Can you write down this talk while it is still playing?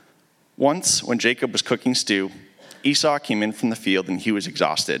Once, when Jacob was cooking stew, Esau came in from the field and he was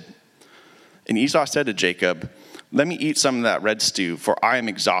exhausted. And Esau said to Jacob, "Let me eat some of that red stew, for I am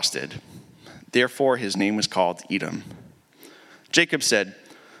exhausted." Therefore his name was called Edom. Jacob said,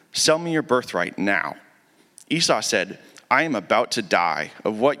 "Sell me your birthright now." Esau said, "I am about to die.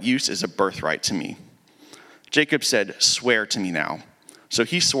 Of what use is a birthright to me?" Jacob said, "Swear to me now." So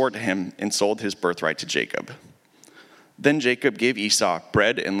he swore to him and sold his birthright to Jacob. Then Jacob gave Esau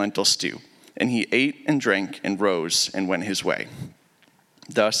bread and lentil stew, and he ate and drank and rose and went his way.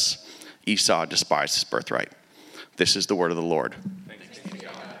 Thus Esau despised his birthright. This is the word of the Lord.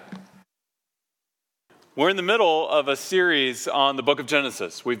 We're in the middle of a series on the book of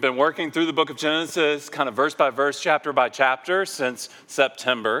Genesis. We've been working through the book of Genesis kind of verse by verse, chapter by chapter since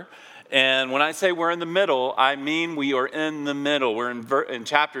September. And when I say we're in the middle, I mean we are in the middle. We're in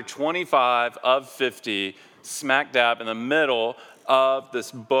chapter 25 of 50, smack dab in the middle of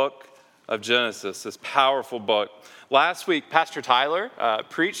this book of Genesis, this powerful book. Last week, Pastor Tyler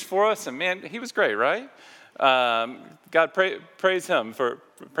preached for us, and man, he was great, right? Praise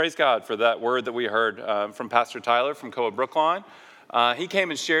God for that word that we heard from Pastor Tyler from Koa Brookline. He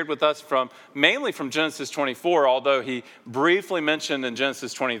came and shared with us mainly from Genesis 24, although he briefly mentioned in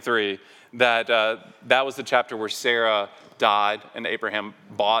Genesis 23 that that was the chapter where Sarah died and Abraham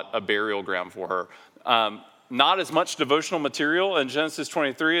bought a burial ground for her. Not as much devotional material in Genesis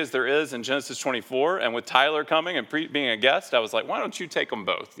 23 as there is in Genesis 24. And with Tyler coming and being a guest, I was like, why don't you take them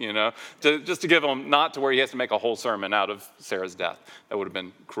both, just to give him, not to where he has to make a whole sermon out of Sarah's death. That would have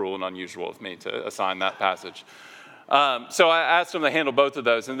been cruel and unusual of me to assign that passage. So I asked him to handle both of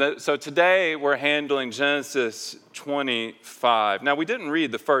those. And so today we're handling Genesis 25. Now, we didn't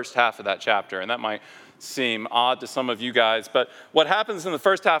read the first half of that chapter, and that might seem odd to some of you guys. But what happens in the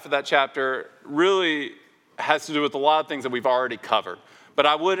first half of that chapter really has to do with a lot of things that we've already covered. But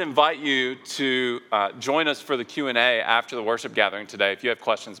I would invite you to join us for the Q&A after the worship gathering today if you have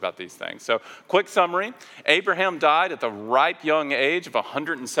questions about these things. So quick summary. Abraham died at the ripe young age of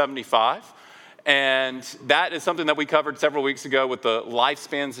 175. And that is something that we covered several weeks ago with the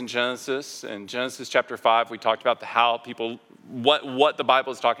lifespans in Genesis. In Genesis chapter 5, we talked about what the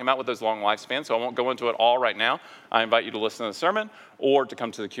Bible is talking about with those long lifespans. So I won't go into it all right now. I invite you to listen to the sermon or to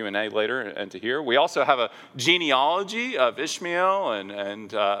come to the Q&A later and to hear. We also have a genealogy of Ishmael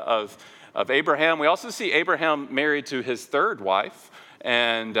and of Abraham. We also see Abraham married to his third wife.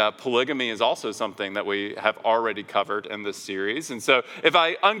 And polygamy is also something that we have already covered in this series. And so if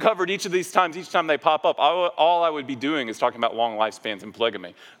I uncovered each of these times, each time they pop up, all I would be doing is talking about long lifespans and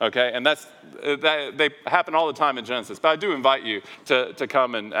polygamy, okay? And they happen all the time in Genesis. But I do invite you to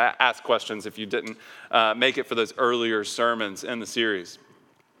come and ask questions if you didn't make it for those earlier sermons in the series.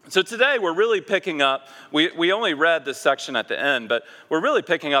 So today we're really picking up, we only read this section at the end, but we're really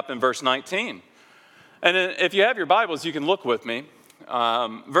picking up in verse 19. And if you have your Bibles, you can look with me.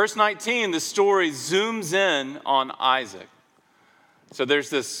 Verse 19, the story zooms in on Isaac. So there's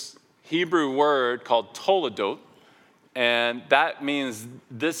this Hebrew word called toledot, and that means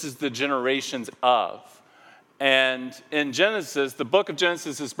this is the generations of. And in Genesis, the book of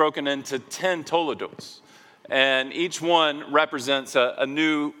Genesis is broken into 10 toledots. And each one represents a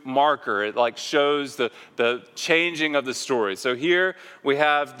new marker. It shows the changing of the story. So here we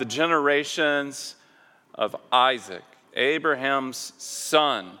have the generations of Isaac, Abraham's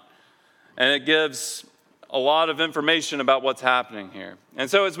son. And it gives a lot of information about what's happening here. And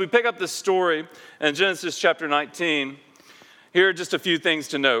so as we pick up this story in Genesis chapter 19, here are just a few things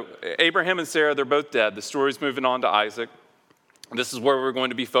to note. Abraham and Sarah, they're both dead. The story's moving on to Isaac. This is where we're going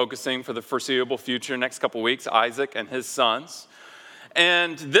to be focusing for the foreseeable future, next couple weeks, Isaac and his sons.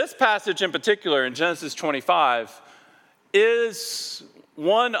 And this passage in particular in Genesis 25 is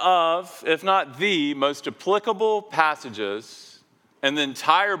one of, if not the most applicable passages in the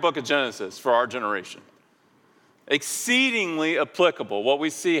entire book of Genesis for our generation. Exceedingly applicable. What we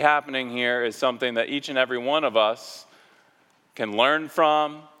see happening here is something that each and every one of us can learn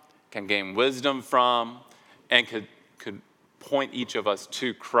from, can gain wisdom from, and could point each of us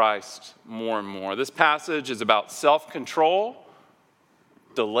to Christ more and more. This passage is about self-control,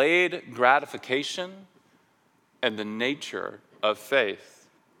 delayed gratification, and the nature of faith.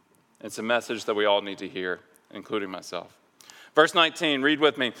 It's a message that we all need to hear, including myself. Verse 19, read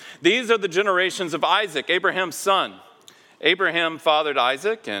with me. These are the generations of Isaac, Abraham's son. Abraham fathered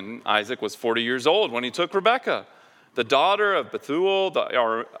Isaac, and Isaac was 40 years old when he took Rebekah, the daughter of Bethuel, the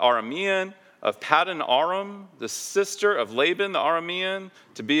Aramean, of Paddan Aram, the sister of Laban the Aramean,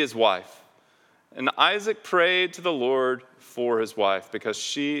 to be his wife. And Isaac prayed to the Lord for his wife because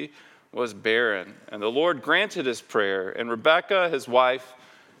she was barren. And the Lord granted his prayer, and Rebekah, his wife,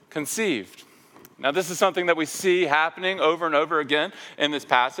 conceived. Now, this is something that we see happening over and over again in this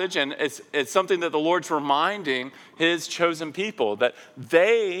passage, and it's something that the Lord's reminding his chosen people, that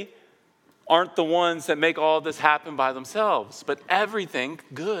they aren't the ones that make all of this happen by themselves, but everything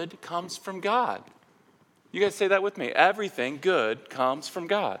good comes from God. You guys say that with me. Everything good comes from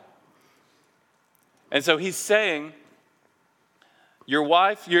God. And so he's saying, your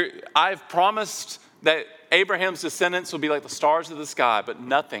wife, I've promised that Abraham's descendants will be like the stars of the sky, but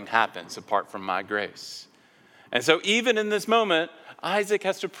nothing happens apart from my grace. And so even in this moment, Isaac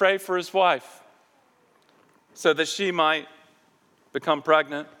has to pray for his wife so that she might become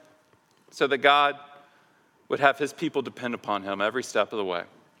pregnant, so that God would have his people depend upon him every step of the way.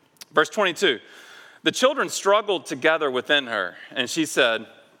 Verse 22, the children struggled together within her, and she said,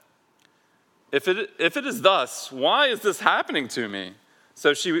 if it is thus, why is this happening to me?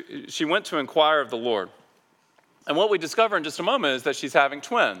 So she went to inquire of the Lord. And what we discover in just a moment is that she's having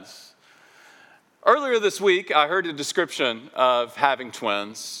twins. Earlier this week, I heard a description of having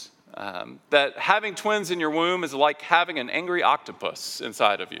twins, that having twins in your womb is like having an angry octopus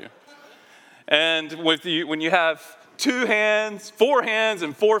inside of you. And when you have 2 hands, 4 hands,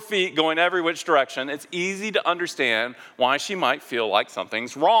 and 4 feet going every which direction, it's easy to understand why she might feel like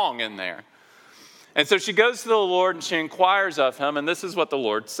something's wrong in there. And so she goes to the Lord and she inquires of him, and this is what the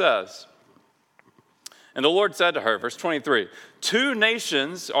Lord says. And the Lord said to her, verse 23, 2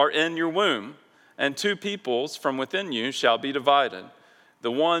 nations are in your womb, and 2 peoples from within you shall be divided.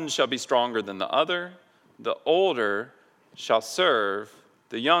 The one shall be stronger than the other. The older shall serve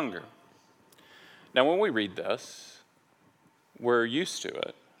the younger. Now, when we read this, we're used to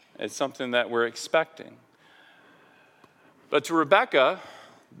it. It's something that we're expecting. But to Rebekah,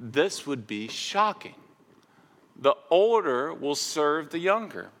 this would be shocking. The older will serve the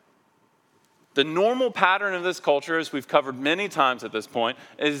younger. The normal pattern of this culture, as we've covered many times at this point,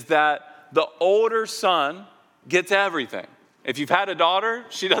 is that the older son gets everything. If you've had a daughter,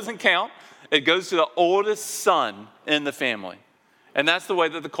 she doesn't count. It goes to the oldest son in the family. And that's the way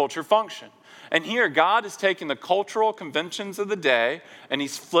that the culture functioned. And here, God is taking the cultural conventions of the day and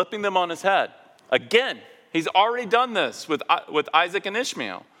he's flipping them on his head. Again, he's already done this with Isaac and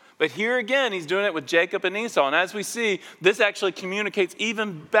Ishmael. But here again, he's doing it with Jacob and Esau. And as we see, this actually communicates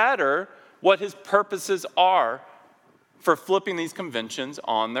even better what his purposes are for flipping these conventions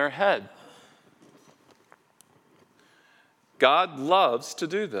on their head. God loves to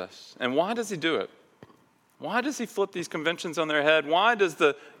do this. And why does he do it? Why does he flip these conventions on their head? Why does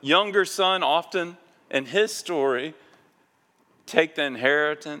the younger son often in his story take the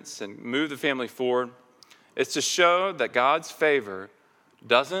inheritance and move the family forward? It's to show that God's favor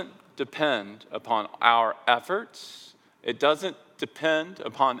doesn't depend upon our efforts. It doesn't depend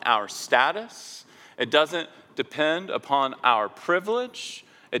upon our status. It doesn't depend upon our privilege.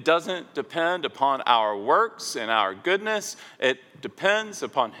 It doesn't depend upon our works and our goodness. It depends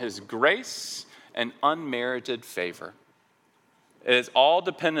upon his grace and unmerited favor. It is all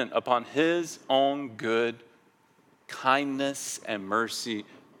dependent upon his own good kindness and mercy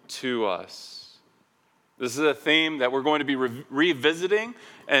to us. This is a theme that we're going to be revisiting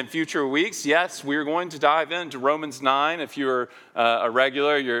in future weeks. Yes, we're going to dive into Romans 9. If you're a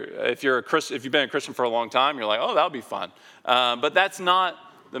regular, if you've been a Christian for a long time, you're like, oh, that'll be fun. But that's not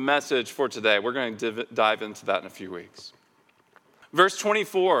the message for today. We're going to dive into that in a few weeks. Verse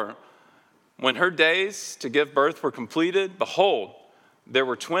 24, when her days to give birth were completed, behold, there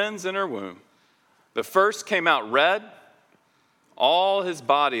were twins in her womb. The first came out red, all his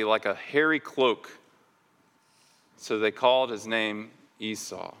body like a hairy cloak. So they called his name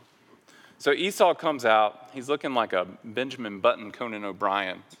Esau. So Esau comes out. He's looking like a Benjamin Button Conan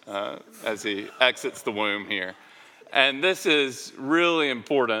O'Brien as he exits the womb here. And this is really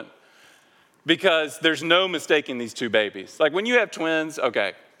important because there's no mistaking these 2 babies. Like when you have twins,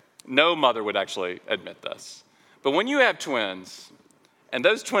 okay, no mother would actually admit this. But when you have twins, and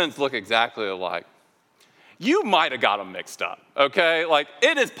those twins look exactly alike, you might have got them mixed up, okay? Like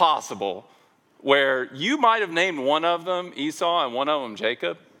it is possible where you might have named one of them Esau and one of them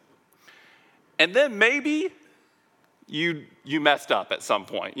Jacob. And then maybe you messed up at some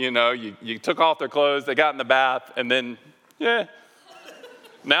point. You know, you took off their clothes, they got in the bath, and then,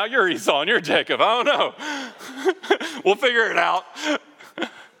 now you're Esau and you're Jacob. I don't know. We'll figure it out.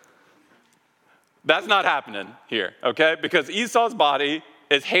 That's not happening here, okay? Because Esau's body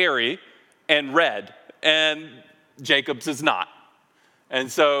is hairy and red, and Jacob's is not. And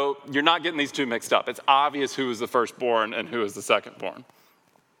so you're not getting these 2 mixed up. It's obvious who was the firstborn and who was the secondborn.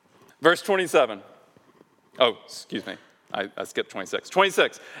 Verse 27. Oh, excuse me. I skipped 26.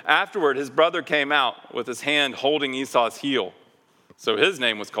 26. Afterward, his brother came out with his hand holding Esau's heel. So his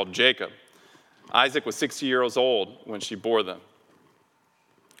name was called Jacob. Isaac was 60 years old when she bore them.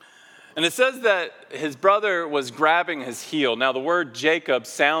 And it says that his brother was grabbing his heel. Now, the word Jacob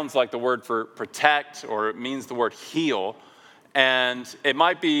sounds like the word for protect, or it means the word heel. And it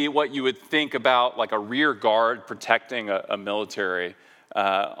might be what you would think about like a rear guard protecting a military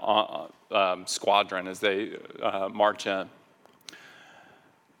squadron as they march in.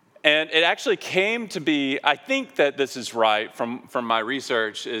 And it actually came to be, I think that this is right from my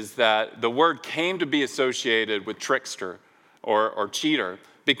research, is that the word came to be associated with trickster or cheater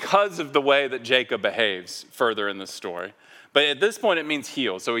because of the way that Jacob behaves further in the story. But at this point, it means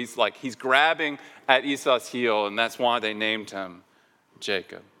heel. So he's grabbing at Esau's heel, and that's why they named him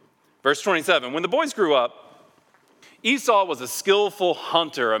Jacob. Verse 27, when the boys grew up, Esau was a skillful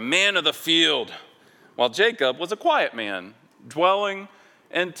hunter, a man of the field, while Jacob was a quiet man, dwelling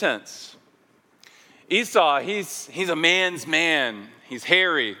in tents. Esau, he's a man's man. He's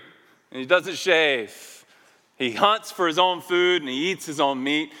hairy, and he doesn't shave. He hunts for his own food, and he eats his own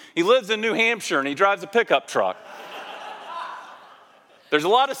meat. He lives in New Hampshire, and he drives a pickup truck. There's a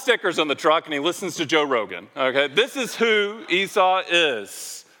lot of stickers on the truck, and he listens to Joe Rogan. Okay, this is who Esau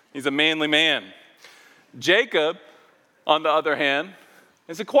is. He's a manly man. Jacob, on the other hand,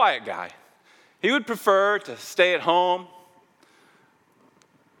 is a quiet guy. He would prefer to stay at home,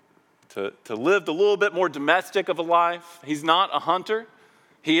 to live a little bit more domestic of a life. He's not a hunter.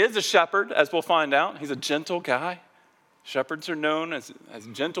 He is a shepherd, as we'll find out. He's a gentle guy. Shepherds are known as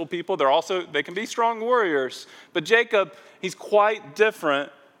gentle people. They can be strong warriors. But Jacob, he's quite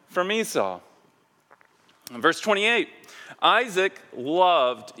different from Esau. In verse 28, Isaac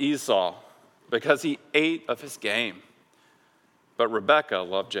loved Esau because he ate of his game. But Rebekah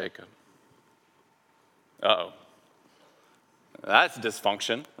loved Jacob. Uh-oh. That's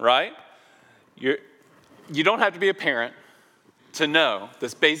dysfunction, right? You don't have to be a parent to know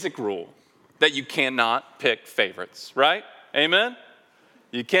this basic rule that you cannot pick favorites, right? Amen?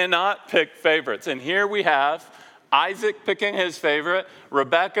 You cannot pick favorites. And here we have Isaac picking his favorite,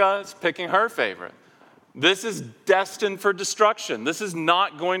 Rebekah is picking her favorite. This is destined for destruction. This is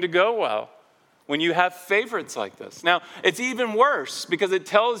not going to go well when you have favorites like this. Now, it's even worse because it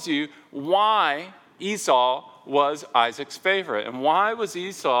tells you why Esau was Isaac's favorite. And why was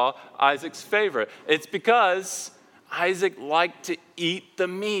Esau Isaac's favorite? It's because Isaac liked to eat the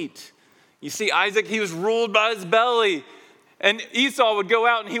meat. You see, Isaac, he was ruled by his belly. And Esau would go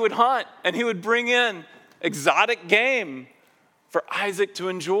out and he would hunt and he would bring in exotic game for Isaac to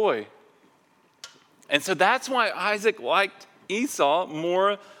enjoy. And so that's why Isaac liked Esau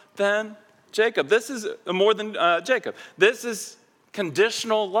more than Jacob. This is more than Jacob. This is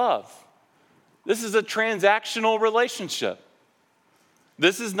conditional love. This is a transactional relationship.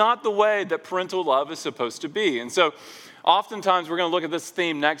 This is not the way that parental love is supposed to be. And so oftentimes we're going to look at this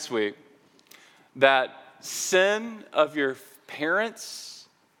theme next week, that sin of your parents,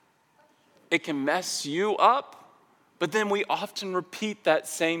 it can mess you up, but then we often repeat that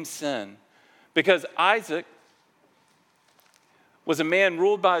same sin. Because Isaac was a man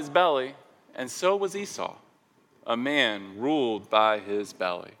ruled by his belly, and so was Esau, a man ruled by his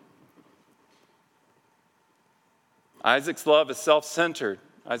belly. Isaac's love is self-centered.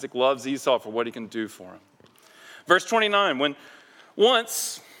 Isaac loves Esau for what he can do for him. Verse 29,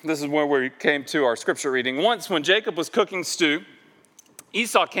 this is where we came to our scripture reading. Once when Jacob was cooking stew,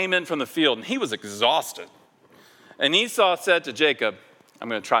 Esau came in from the field, and he was exhausted. And Esau said to Jacob, I'm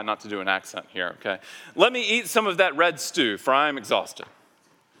going to try not to do an accent here, okay? Let me eat some of that red stew, for I am exhausted.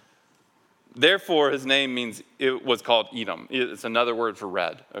 Therefore, his name it was called Edom. It's another word for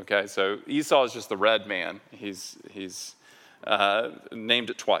red, okay? So Esau is just the red man. He's named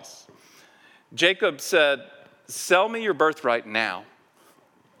it twice. Jacob said, sell me your birthright now.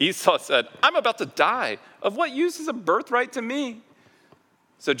 Esau said, I'm about to die. Of what use is a birthright to me?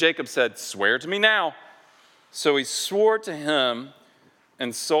 So Jacob said, swear to me now. So he swore to him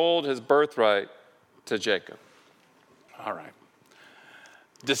and sold his birthright to Jacob. All right.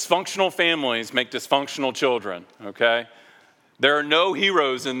 Dysfunctional families make dysfunctional children, okay? There are no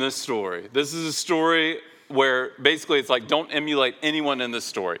heroes in this story. This is a story where basically it's like, don't emulate anyone in this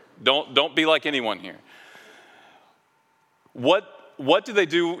story. Don't be like anyone here. What do they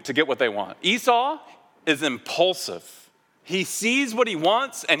do to get what they want? Esau is impulsive. He sees what he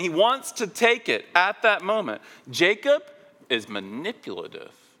wants and he wants to take it at that moment. Jacob is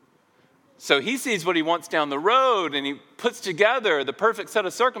manipulative. So he sees what he wants down the road and he puts together the perfect set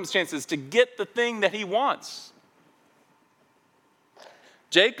of circumstances to get the thing that he wants.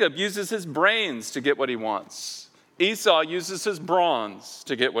 Jacob uses his brains to get what he wants. Esau uses his bronze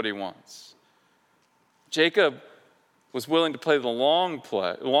to get what he wants. Jacob was willing to play the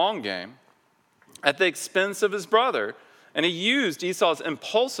long game at the expense of his brother, and he used Esau's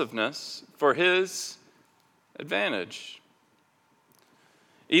impulsiveness for his advantage.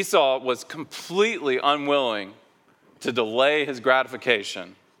 Esau was completely unwilling to delay his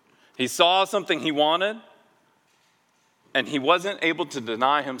gratification. He saw something he wanted, and he wasn't able to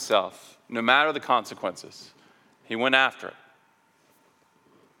deny himself, no matter the consequences. He went after it.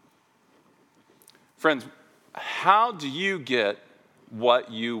 Friends, how do you get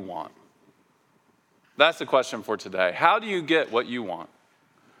what you want? That's the question for today. How do you get what you want?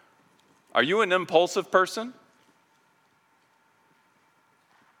 Are you an impulsive person?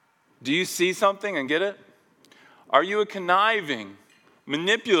 Do you see something and get it? Are you a conniving,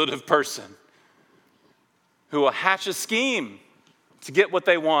 manipulative person who will hatch a scheme to get what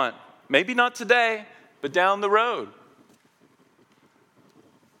they want? Maybe not today, but down the road.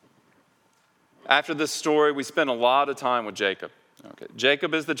 After this story, we spent a lot of time with Jacob. Okay.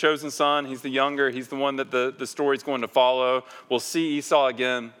 Jacob is the chosen son. He's the younger. He's the one that the story's going to follow. We'll see Esau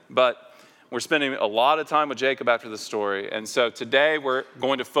again, but we're spending a lot of time with Jacob after the story. And so today we're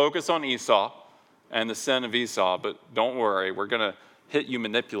going to focus on Esau and the sin of Esau, but don't worry, we're going to hit you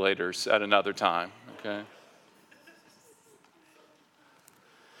manipulators at another time, okay?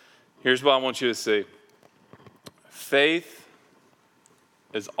 Here's what I want you to see. Faith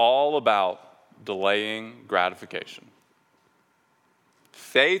is all about delaying gratification.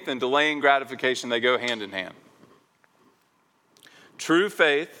 Faith and delaying gratification, they go hand in hand. True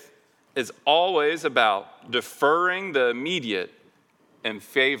faith is always about deferring the immediate in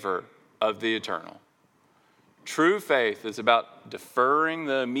favor of the eternal. True faith is about deferring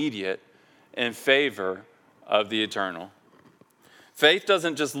the immediate in favor of the eternal. Faith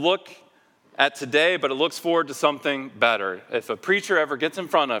doesn't just look at today, but it looks forward to something better. If a preacher ever gets in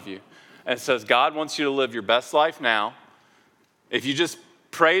front of you and says, God wants you to live your best life now, if you just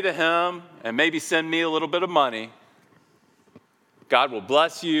pray to him and maybe send me a little bit of money, God will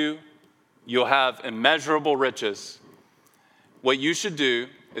bless you. You'll have immeasurable riches. What you should do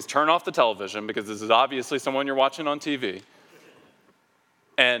is turn off the television, because this is obviously someone you're watching on TV,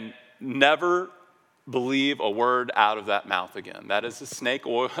 and never believe a word out of that mouth again. That is a snake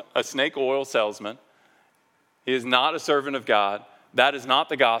oil salesman. He is not a servant of God. That is not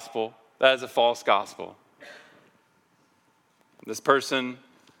the gospel. That is a false gospel. This person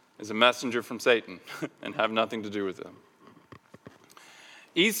is a messenger from Satan and have nothing to do with him.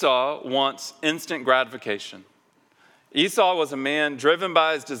 Esau wants instant gratification. Esau was a man driven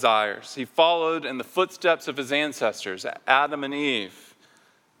by his desires. He followed in the footsteps of his ancestors, Adam and Eve.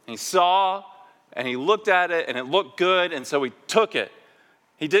 He saw and he looked at it and it looked good, and so he took it.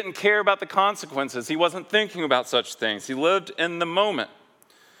 He didn't care about the consequences. He wasn't thinking about such things. He lived in the moment.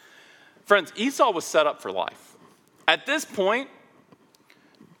 Friends, Esau was set up for life. At this point,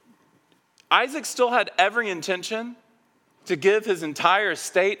 Isaac still had every intention to give his entire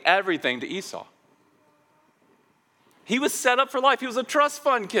estate, everything, to Esau. He was set up for life. He was a trust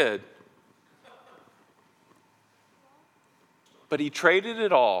fund kid. But he traded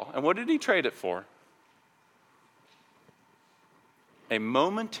it all. And what did he trade it for? A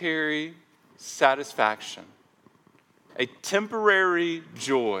momentary satisfaction, a temporary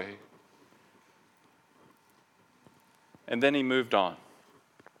joy. And then he moved on.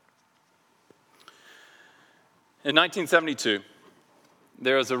 In 1972,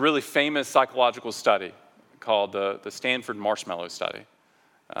 there was a really famous psychological study called the Stanford Marshmallow Study.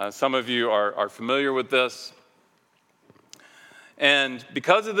 Some of you are familiar with this. And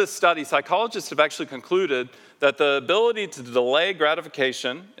because of this study, psychologists have actually concluded that the ability to delay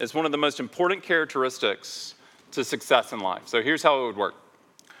gratification is one of the most important characteristics to success in life. So here's how it would work.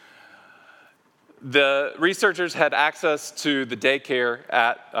 The researchers had access to the daycare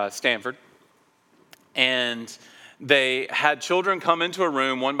at Stanford, and they had children come into a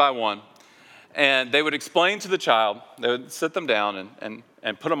room one by one, and they would explain to the child, they would sit them down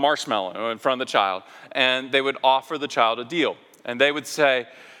and put a marshmallow in front of the child, and they would offer the child a deal. And they would say,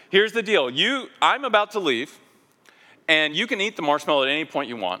 here's the deal. I'm about to leave, and you can eat the marshmallow at any point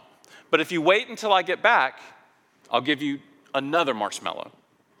you want. But if you wait until I get back, I'll give you another marshmallow.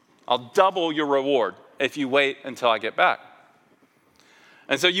 I'll double your reward if you wait until I get back.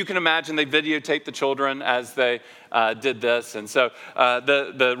 And so you can imagine they videotaped the children as they did this. And so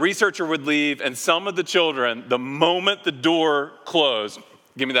the researcher would leave, and some of the children, the moment the door closed,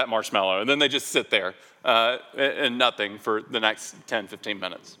 give me that marshmallow. And then they just sit there and nothing for the next 10, 15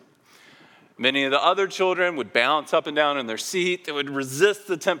 minutes. Many of the other children would bounce up and down in their seat. They would resist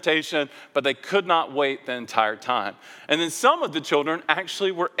the temptation, but they could not wait the entire time. And then some of the children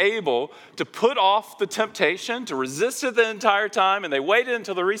actually were able to put off the temptation, to resist it the entire time, and they waited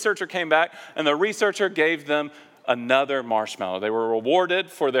until the researcher came back, and the researcher gave them another marshmallow. They were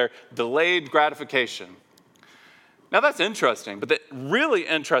rewarded for their delayed gratification. Now that's interesting, but the really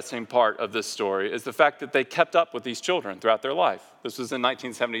interesting part of this story is the fact that they kept up with these children throughout their life. This was in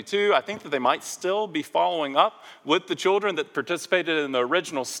 1972. I think that they might still be following up with the children that participated in the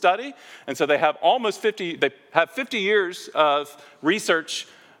original study. And so they have they have 50 years of research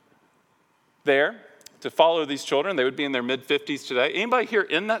there to follow these children. They would be in their mid-50s today. Anybody here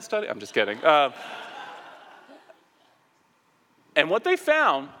in that study? I'm just kidding. And what they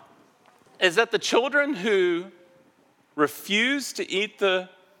found is that the children who refused to eat the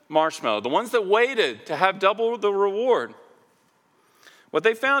marshmallow, the ones that waited to have double the reward, what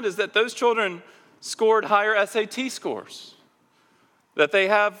they found is that those children scored higher SAT scores, that they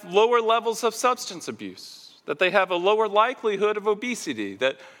have lower levels of substance abuse, that they have a lower likelihood of obesity,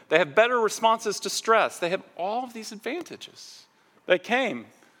 that they have better responses to stress. They have all of these advantages that came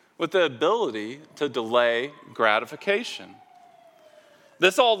with the ability to delay gratification.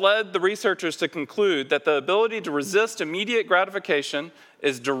 This all led the researchers to conclude that the ability to resist immediate gratification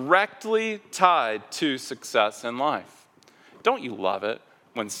is directly tied to success in life. Don't you love it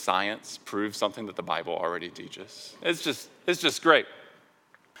when science proves something that the Bible already teaches? It's just great.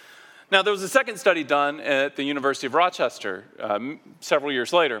 Now, there was a second study done at the University of Rochester several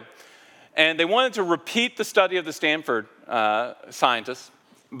years later, and they wanted to repeat the study of the Stanford scientists,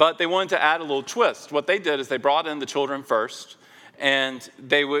 but they wanted to add a little twist. What they did is they brought in the children first, and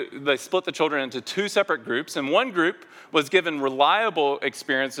they split the children into two separate groups. And one group was given reliable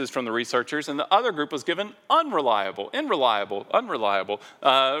experiences from the researchers, and the other group was given unreliable,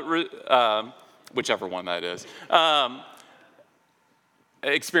 whichever one that is,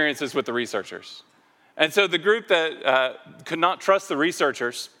 experiences with the researchers. And so the group that could not trust the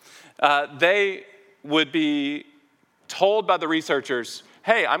researchers, they would be told by the researchers,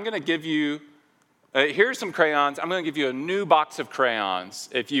 hey, I'm going to give you here's some crayons. I'm going to give you a new box of crayons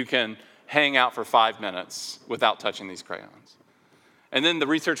if you can hang out for 5 minutes without touching these crayons. And then the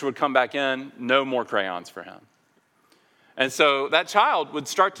researcher would come back in, no more crayons for him. And so that child would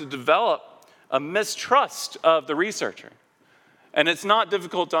start to develop a mistrust of the researcher. And it's not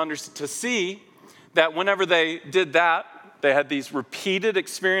difficult to see that whenever they did that, they had these repeated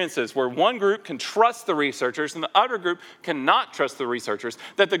experiences where one group can trust the researchers and the other group cannot trust the researchers.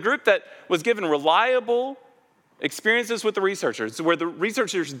 That the group that was given reliable experiences with the researchers, where the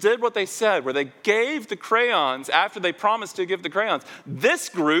researchers did what they said, where they gave the crayons after they promised to give the crayons, this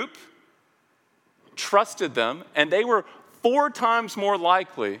group trusted them, and they were 4 times more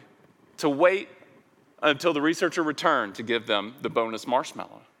likely to wait until the researcher returned to give them the bonus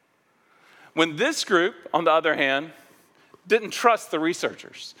marshmallow. When this group, on the other hand, didn't trust the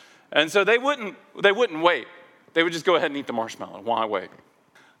researchers. And so they wouldn't wait. They would just go ahead and eat the marshmallow. Why wait?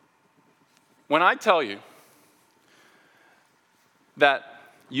 When I tell you that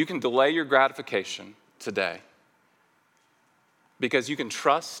you can delay your gratification today because you can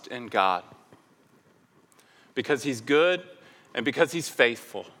trust in God, because He's good and because He's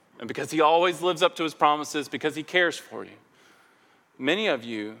faithful and because He always lives up to His promises, because He cares for you. Many of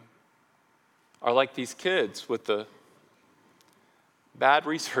you are like these kids with the bad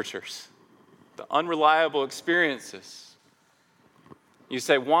researchers, the unreliable experiences. You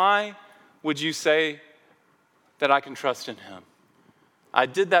say, why would you say that I can trust in Him? I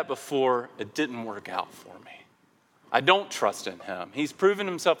did that before, it didn't work out for me. I don't trust in Him. He's proven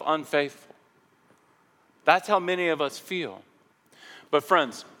Himself unfaithful. That's how many of us feel. But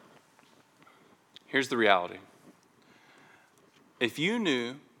friends, here's the reality. If you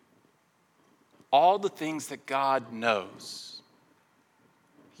knew all the things that God knows,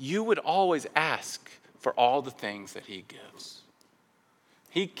 you would always ask for all the things that He gives.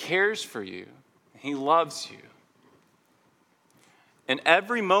 He cares for you. He loves you. And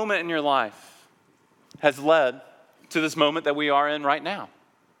every moment in your life has led to this moment that we are in right now.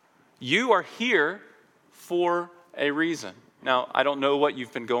 You are here for a reason. Now, I don't know what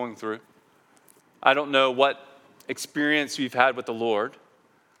you've been going through. I don't know what experience you've had with the Lord.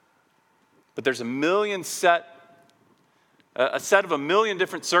 But there's a set of a million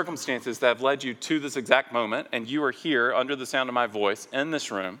different circumstances that have led you to this exact moment, and you are here under the sound of my voice in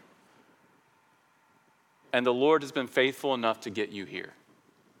this room, and the Lord has been faithful enough to get you here.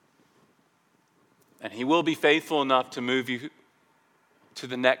 And He will be faithful enough to move you to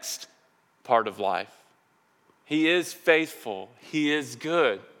the next part of life. He is faithful. He is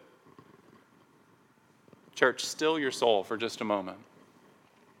good. Church, still your soul for just a moment.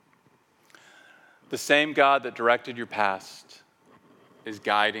 The same God that directed your past is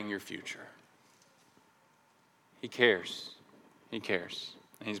guiding your future. He cares. He cares.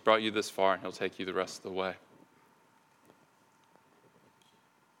 And he's brought you this far, and he'll take you the rest of the way.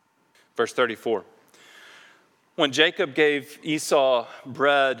 Verse 34. When Jacob gave Esau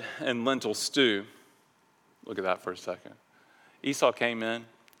bread and lentil stew, look at that for a second. Esau came in.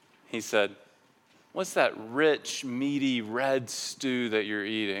 He said, "What's that rich, meaty, red stew that you're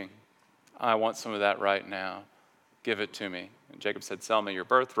eating? I want some of that right now. Give it to me." And Jacob said, "Sell me your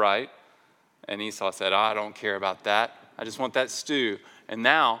birthright." And Esau said, "I don't care about that. I just want that stew." And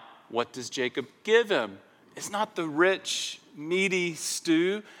now, what does Jacob give him? It's not the rich, meaty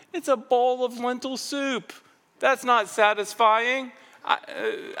stew. It's a bowl of lentil soup. That's not satisfying.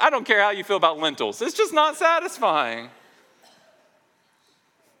 I don't care how you feel about lentils. It's just not satisfying.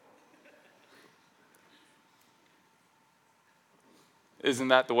 Isn't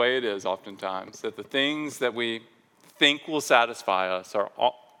that the way it is oftentimes? That the things that we think will satisfy us are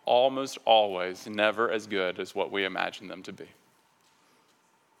almost always never as good as what we imagine them to be.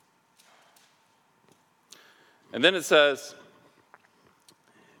 And then it says,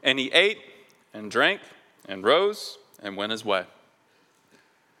 and he ate and drank and rose and went his way.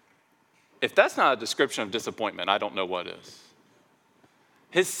 If that's not a description of disappointment, I don't know what is.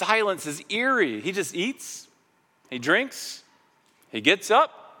 His silence is eerie. He just eats, he drinks, he gets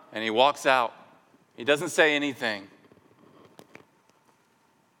up, and he walks out. He doesn't say anything.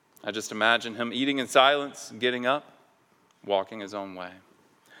 I just imagine him eating in silence, getting up, walking his own way.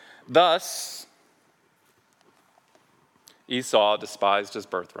 Thus, Esau despised his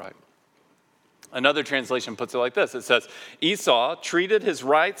birthright. Another translation puts it like this. It says, Esau treated his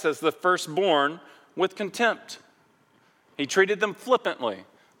rights as the firstborn with contempt. He treated them flippantly,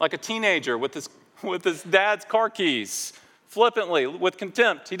 like a teenager with his dad's car keys. Flippantly, with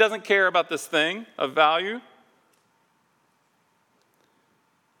contempt. He doesn't care about this thing of value.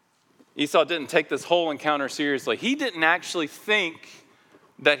 Esau didn't take this whole encounter seriously. He didn't actually think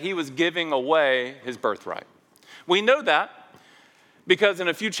that he was giving away his birthright. We know that because in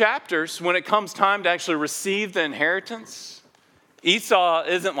a few chapters, when it comes time to actually receive the inheritance, Esau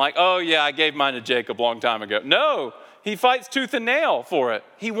isn't like, "Oh yeah, I gave mine to Jacob a long time ago." No, he fights tooth and nail for it.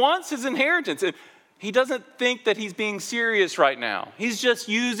 He wants his inheritance. He doesn't think that he's being serious right now. He's just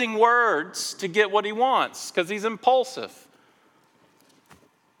using words to get what he wants because he's impulsive.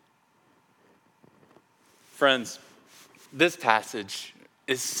 Friends, this passage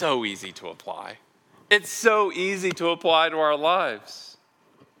is so easy to apply. It's so easy to apply to our lives.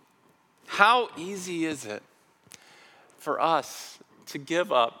 How easy is it for us to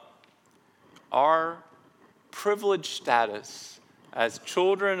give up our privileged status as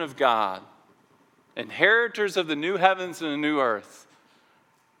children of God, inheritors of the new heavens and the new earth,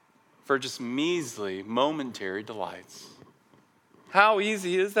 for just measly, momentary delights? How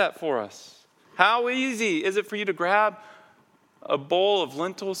easy is that for us? How easy is it for you to grab a bowl of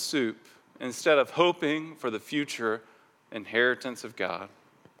lentil soup instead of hoping for the future inheritance of God?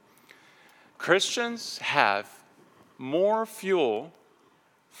 Christians have more fuel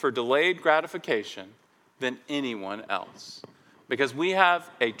for delayed gratification than anyone else, because we have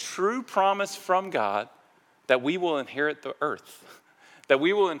a true promise from God that we will inherit the earth, that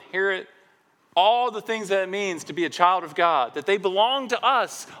we will inherit all the things that it means to be a child of God, that they belong to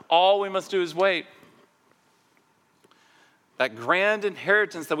us. All we must do is wait. That grand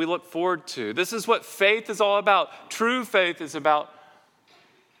inheritance that we look forward to. This is what faith is all about. True faith is about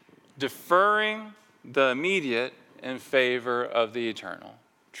deferring the immediate in favor of the eternal.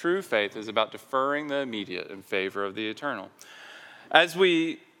 True faith is about deferring the immediate in favor of the eternal. As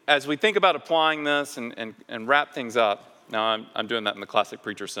we think about applying this and wrap things up, now I'm doing that in the classic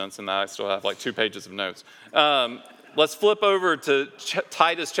preacher sense, and I still have like 2 pages of notes. Let's flip over to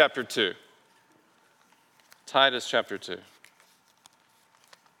Titus chapter 2. Titus chapter 2.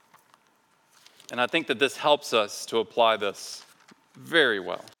 And I think that this helps us to apply this very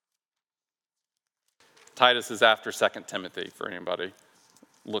well. Titus is after 2 Timothy for anybody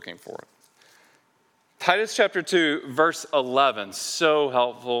looking for it. Titus chapter 2, verse 11, so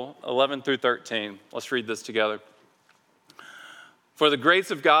helpful, 11 through 13. Let's read this together. For the grace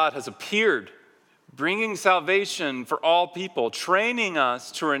of God has appeared, bringing salvation for all people, training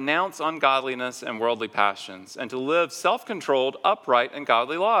us to renounce ungodliness and worldly passions, and to live self-controlled, upright, and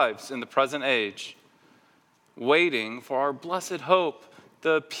godly lives in the present age, waiting for our blessed hope,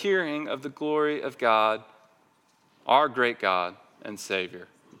 the appearing of the glory of God, our great God and Savior,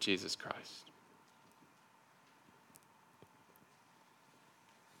 Jesus Christ.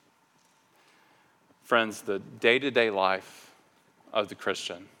 Friends, the day-to-day life of the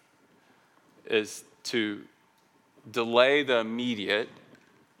Christian is to delay the immediate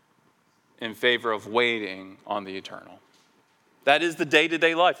in favor of waiting on the eternal. That is the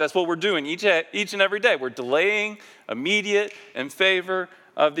day-to-day life. That's what we're doing each and every day. We're delaying immediate in favor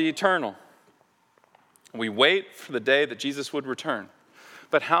of the eternal. We wait for the day that Jesus would return.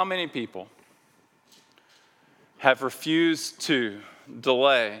 But how many people have refused to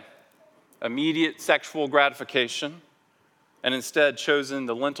delay immediate sexual gratification and instead chosen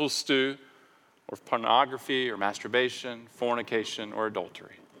the lentil stew or pornography or masturbation, fornication, or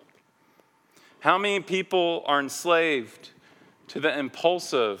adultery? How many people are enslaved to the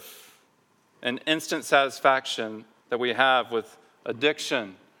impulsive and instant satisfaction that we have with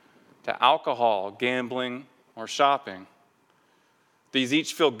addiction to alcohol, gambling, or shopping? These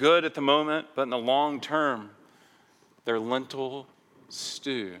each feel good at the moment, but in the long term, they're lentil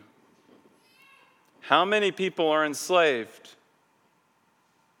stew. How many people are enslaved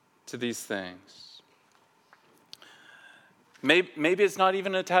to these things? Maybe it's not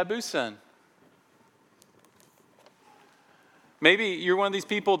even a taboo sin. Maybe you're one of these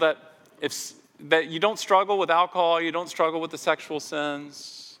people that you don't struggle with alcohol, you don't struggle with the sexual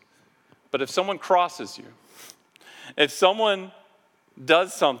sins, but if someone crosses you, if someone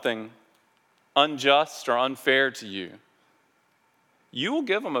does something unjust or unfair to you, you will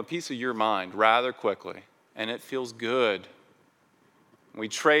give them a piece of your mind rather quickly, and it feels good. We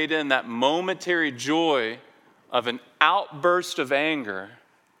trade in that momentary joy of an outburst of anger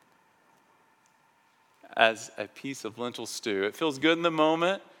as a piece of lentil stew. It feels good in the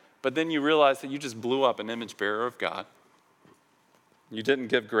moment, but then you realize that you just blew up an image bearer of God. You didn't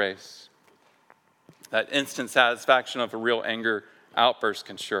give grace. That instant satisfaction of a real anger outburst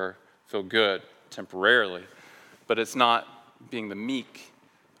can sure feel good temporarily, but it's not being the meek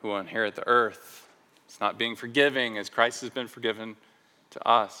who will inherit the earth. It's not being forgiving as Christ has been forgiven to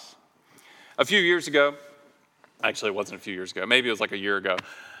us. A few years ago, actually it wasn't a few years ago, maybe it was like a year ago,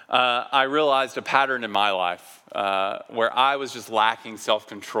 I realized a pattern in my life where I was just lacking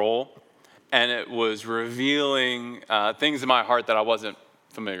self-control, and it was revealing things in my heart that I wasn't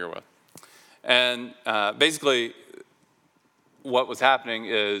familiar with. And basically, what was happening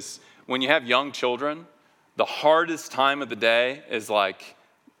is when you have young children, the hardest time of the day is like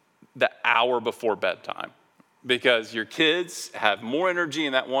the hour before bedtime, because your kids have more energy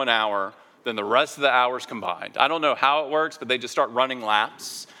in that 1 hour than the rest of the hours combined. I don't know how it works, but they just start running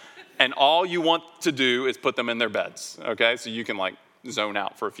laps, and all you want to do is put them in their beds, okay? So you can like zone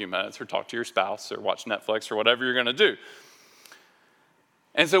out for a few minutes or talk to your spouse or watch Netflix or whatever you're gonna do.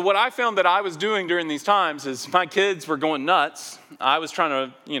 And so what I found that I was doing during these times is my kids were going nuts. I was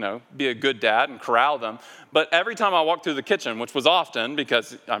trying to, be a good dad and corral them. But every time I walked through the kitchen, which was often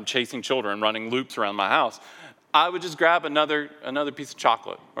because I'm chasing children, running loops around my house, I would just grab another piece of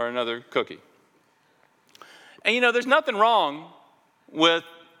chocolate or another cookie. And there's nothing wrong with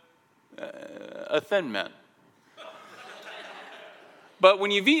a Thin Mint. But when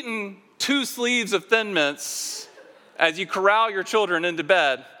you've eaten 2 sleeves of Thin Mints as you corral your children into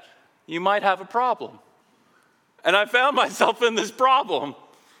bed, you might have a problem. And I found myself in this problem,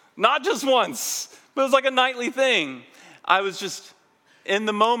 not just once, but it was like a nightly thing. I was just in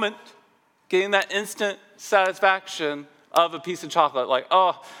the moment getting that instant satisfaction of a piece of chocolate. Like,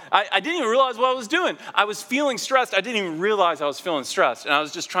 I didn't even realize what I was doing. I was feeling stressed. I didn't even realize I was feeling stressed. And I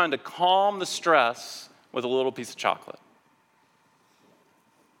was just trying to calm the stress with a little piece of chocolate.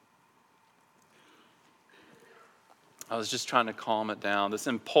 I was just trying to calm it down. This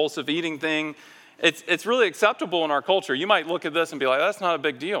impulsive eating thing, it's really acceptable in our culture. You might look at this and be like, that's not a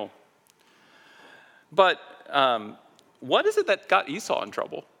big deal. But what is it that got Esau in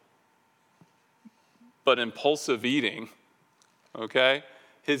trouble? But impulsive eating, okay?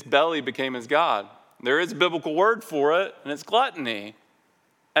 His belly became his God. There is a biblical word for it, and it's gluttony.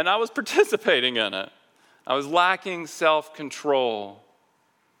 And I was participating in it. I was lacking self-control.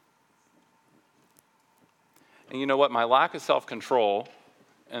 And you know what? My lack of self-control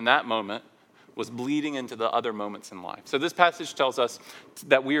in that moment was bleeding into the other moments in life. So this passage tells us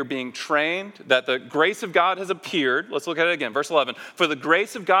that we are being trained, that the grace of God has appeared. Let's look at it again. Verse 11. For the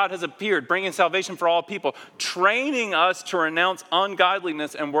grace of God has appeared, bringing salvation for all people, training us to renounce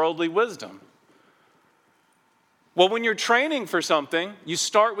ungodliness and worldly wisdom. Well, when you're training for something, you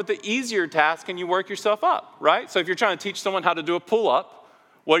start with the easier task and you work yourself up, right? So if you're trying to teach someone how to do a pull-up,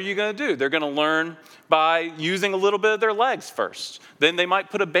 what are you going to do? They're going to learn by using a little bit of their legs first. Then they might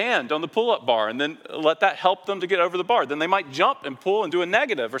put a band on the pull-up bar and then let that help them to get over the bar. Then they might jump and pull and do a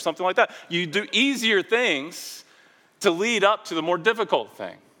negative or something like that. You do easier things to lead up to the more difficult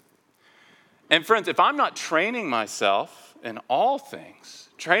thing. And friends, if I'm not training myself in all things,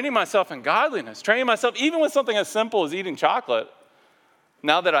 training myself in godliness, training myself even with something as simple as eating chocolate,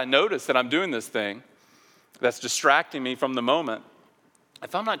 now that I notice that I'm doing this thing that's distracting me from the moment,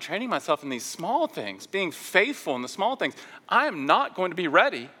 if I'm not training myself in these small things, being faithful in the small things, I am not going to be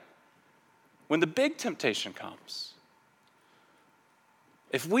ready when the big temptation comes.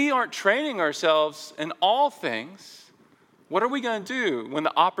 If we aren't training ourselves in all things, what are we going to do when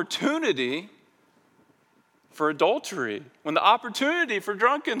the opportunity for adultery, when the opportunity for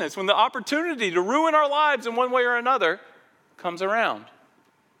drunkenness, when the opportunity to ruin our lives in one way or another comes around?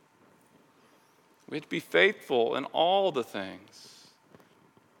 We have to be faithful in all the things.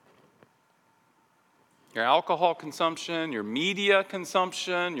 Your alcohol consumption, your media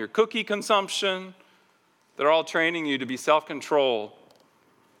consumption, your cookie consumption, they're all training you to be self-controlled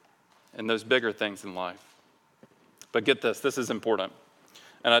in those bigger things in life. But get this is important.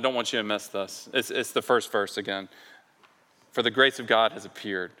 And I don't want you to miss this. It's the first verse again. For the grace of God has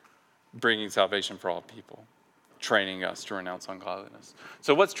appeared, bringing salvation for all people, training us to renounce ungodliness.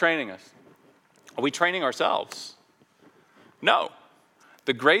 So what's training us? Are we training ourselves? No.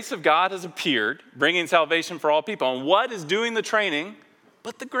 The grace of God has appeared, bringing salvation for all people. And what is doing the training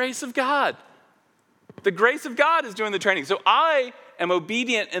but the grace of God? The grace of God is doing the training. So I am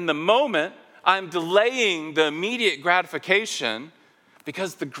obedient in the moment. I'm delaying the immediate gratification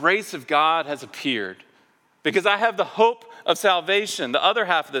because the grace of God has appeared. Because I have the hope of salvation. The other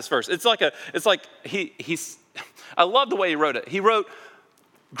half of this verse, I love the way he wrote it. He wrote,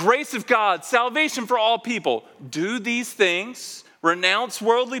 grace of God, salvation for all people. Do these things, renounce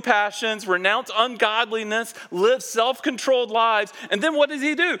worldly passions, renounce ungodliness, live self-controlled lives. And then what does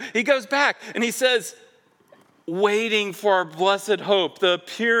he do? He goes back and he says, waiting for our blessed hope, the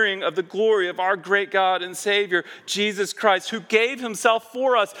appearing of the glory of our great God and Savior, Jesus Christ, who gave himself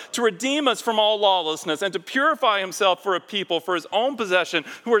for us to redeem us from all lawlessness and to purify himself for a people for his own possession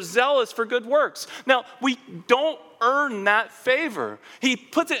who are zealous for good works. Now, we don't earn that favor. He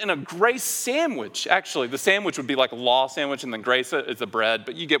puts it in a grace sandwich. Actually, the sandwich would be like a law sandwich, and then grace is the bread,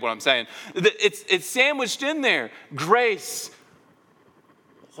 but you get what I'm saying. It's sandwiched in there. Grace.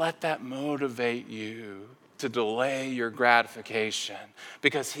 Let that motivate you to delay your gratification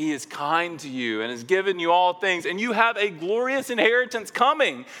because he is kind to you and has given you all things, and you have a glorious inheritance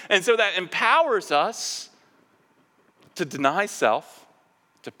coming. And so that empowers us to deny self,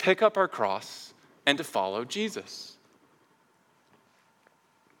 to pick up our cross, and to follow Jesus.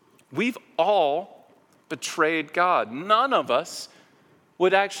 We've all betrayed God. None of us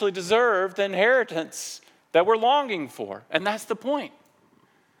would actually deserve the inheritance that we're longing for. And that's the point.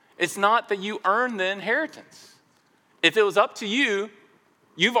 It's not that you earn the inheritance. If it was up to you,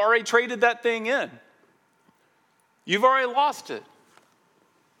 you've already traded that thing in. You've already lost it.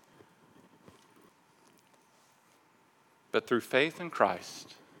 But through faith in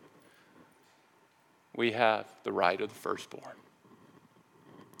Christ, we have the right of the firstborn.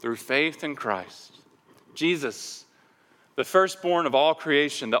 Through faith in Christ, Jesus, the firstborn of all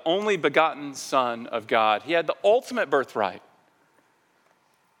creation, the only begotten Son of God, he had the ultimate birthright.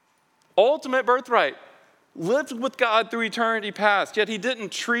 Ultimate birthright. Lived with God through eternity past, yet he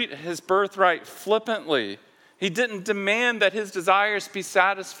didn't treat his birthright flippantly. He didn't demand that his desires be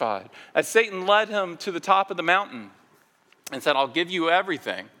satisfied. As Satan led him to the top of the mountain and said, I'll give you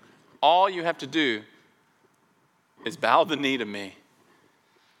everything. All you have to do is bow the knee to me.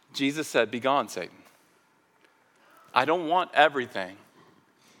 Jesus said, be gone, Satan. I don't want everything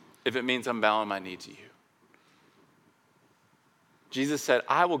if it means I'm bowing my knee to you. Jesus said,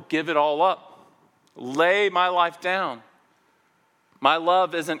 I will give it all up. Lay my life down. My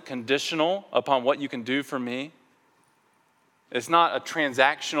love isn't conditional upon what you can do for me. It's not a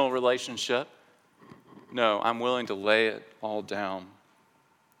transactional relationship. No, I'm willing to lay it all down.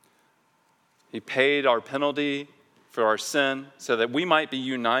 He paid our penalty for our sin so that we might be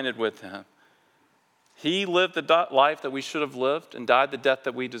united with him. He lived the life that we should have lived and died the death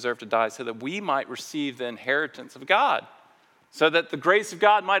that we deserve to die so that we might receive the inheritance of God, so that the grace of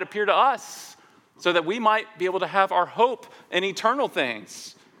God might appear to us, so that we might be able to have our hope in eternal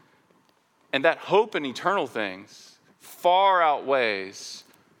things. And that hope in eternal things far outweighs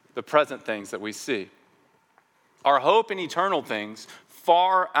the present things that we see. Our hope in eternal things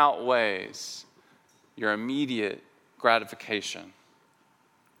far outweighs your immediate gratification.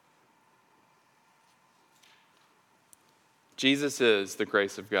 Jesus is the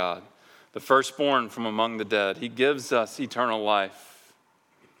grace of God, the firstborn from among the dead. He gives us eternal life.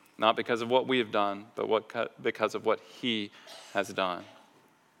 Not because of what we have done, but because of what he has done.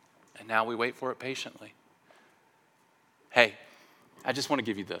 And now we wait for it patiently. Hey, I just want to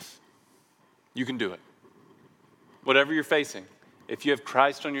give you this. You can do it. Whatever you're facing, if you have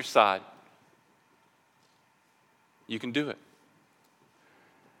Christ on your side, you can do it.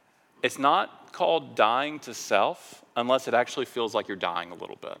 It's not called dying to self unless it actually feels like you're dying a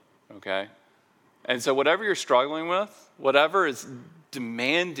little bit, okay? And so whatever you're struggling with, whatever is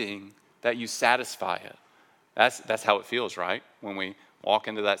demanding that you satisfy it, that's how it feels, right? When we walk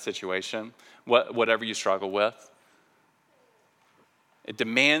into that situation, whatever you struggle with, it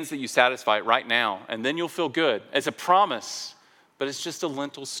demands that you satisfy it right now, and then you'll feel good. It's a promise, but it's just a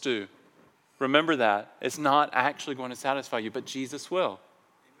lentil stew. Remember that. It's not actually going to satisfy you, but Jesus will.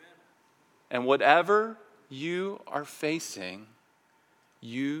 Amen. And whatever you are facing,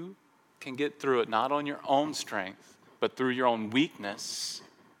 you can get through it not on your own strength, but through your own weakness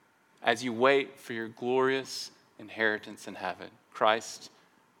as you wait for your glorious inheritance in heaven. Christ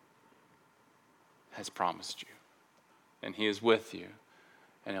has promised you, and he is with you,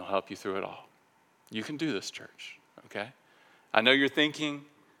 and he'll help you through it all. You can do this, church, okay? I know you're thinking,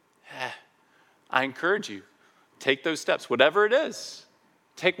 I encourage you, take those steps, whatever it is.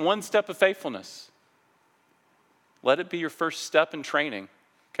 Take one step of faithfulness. Let it be your first step in training,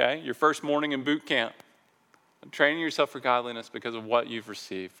 okay? Your first morning in boot camp. Training yourself for godliness because of what you've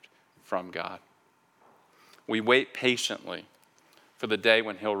received from God. We wait patiently for the day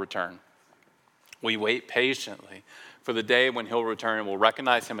when he'll return. We wait patiently for the day when he'll return and we'll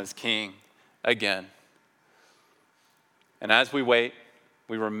recognize him as king again. And as we wait,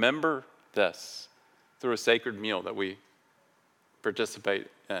 we remember this through a sacred meal that we participate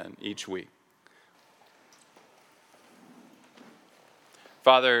in each week.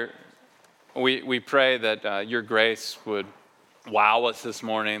 Father, we pray that your grace would wow us this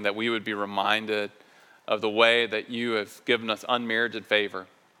morning, that we would be reminded of the way that you have given us unmerited favor,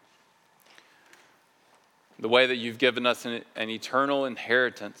 the way that you've given us an eternal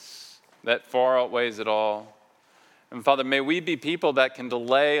inheritance that far outweighs it all. And Father, may we be people that can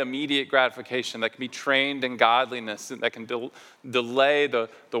delay immediate gratification, that can be trained in godliness, and that can delay the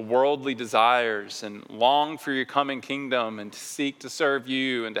worldly desires and long for your coming kingdom and to seek to serve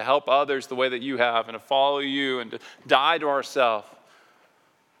you and to help others the way that you have and to follow you and to die to ourselves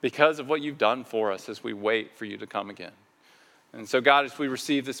because of what you've done for us as we wait for you to come again. And so, God, as we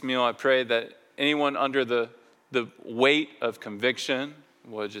receive this meal, I pray that anyone under the weight of conviction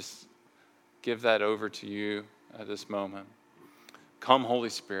will just give that over to you at this moment. Come, Holy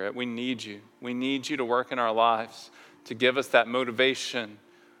Spirit, we need you. We need you to work in our lives, to give us that motivation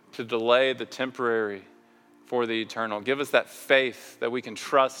to delay the temporary for the eternal. Give us that faith that we can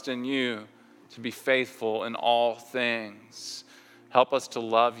trust in you to be faithful in all things. Help us to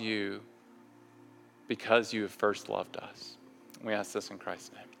love you because you have first loved us. We ask this in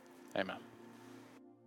Christ's name. Amen.